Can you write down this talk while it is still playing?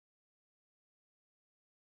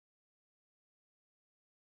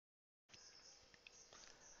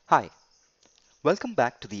Hi, welcome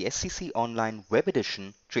back to the SCC Online Web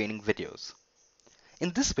Edition training videos.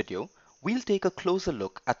 In this video, we'll take a closer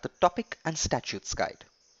look at the Topic and Statutes guide.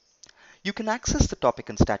 You can access the Topic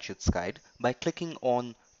and Statutes guide by clicking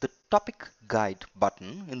on the Topic Guide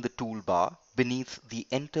button in the toolbar beneath the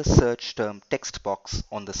Enter Search Term text box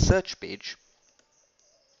on the search page,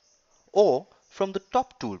 or from the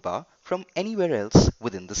top toolbar from anywhere else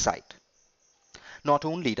within the site. Not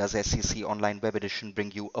only does SCC Online Web Edition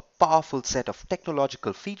bring you a powerful set of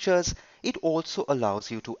technological features, it also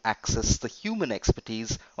allows you to access the human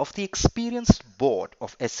expertise of the experienced board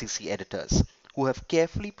of SCC editors, who have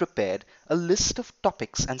carefully prepared a list of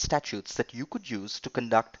topics and statutes that you could use to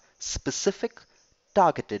conduct specific,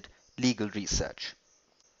 targeted legal research.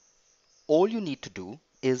 All you need to do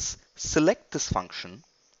is select this function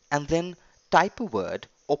and then type a word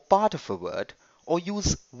or part of a word, or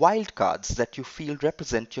use wildcards that you feel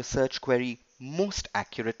represent your search query most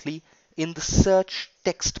accurately in the search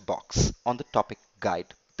text box on the topic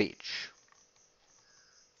guide page.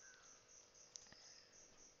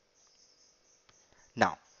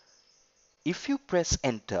 Now, if you press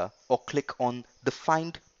enter or click on the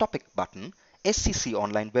Find Topic button, SCC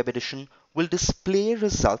Online Web Edition will display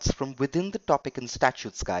results from within the Topic and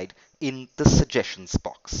Statutes guide in the Suggestions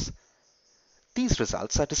box. These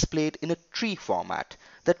results are displayed in a tree format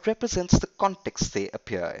that represents the context they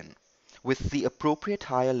appear in, with the appropriate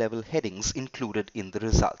higher level headings included in the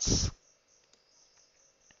results.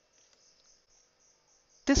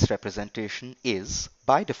 This representation is,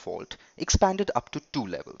 by default, expanded up to 2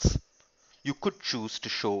 levels. You could choose to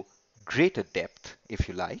show greater depth if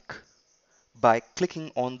you like, by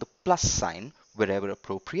clicking on the plus sign wherever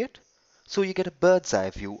appropriate, so you get a bird's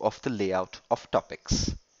eye view of the layout of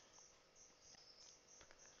topics.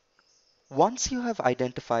 Once you have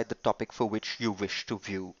identified the topic for which you wish to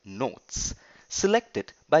view notes, select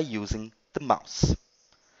it by using the mouse.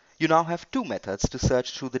 You now have 2 methods to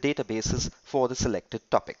search through the databases for the selected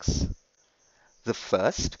topics. The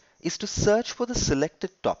first is to search for the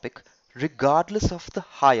selected topic regardless of the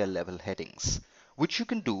higher level headings, which you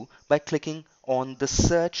can do by clicking on the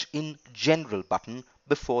Search in General button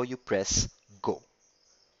before you press Go.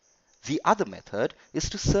 The other method is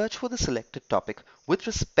to search for the selected topic with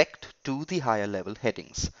respect to the higher level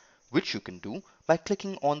headings, which you can do by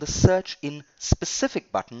clicking on the Search in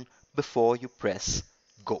Specific button before you press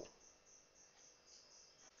Go.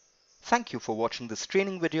 Thank you for watching this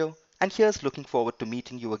training video, and here's looking forward to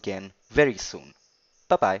meeting you again very soon.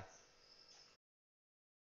 Bye-bye.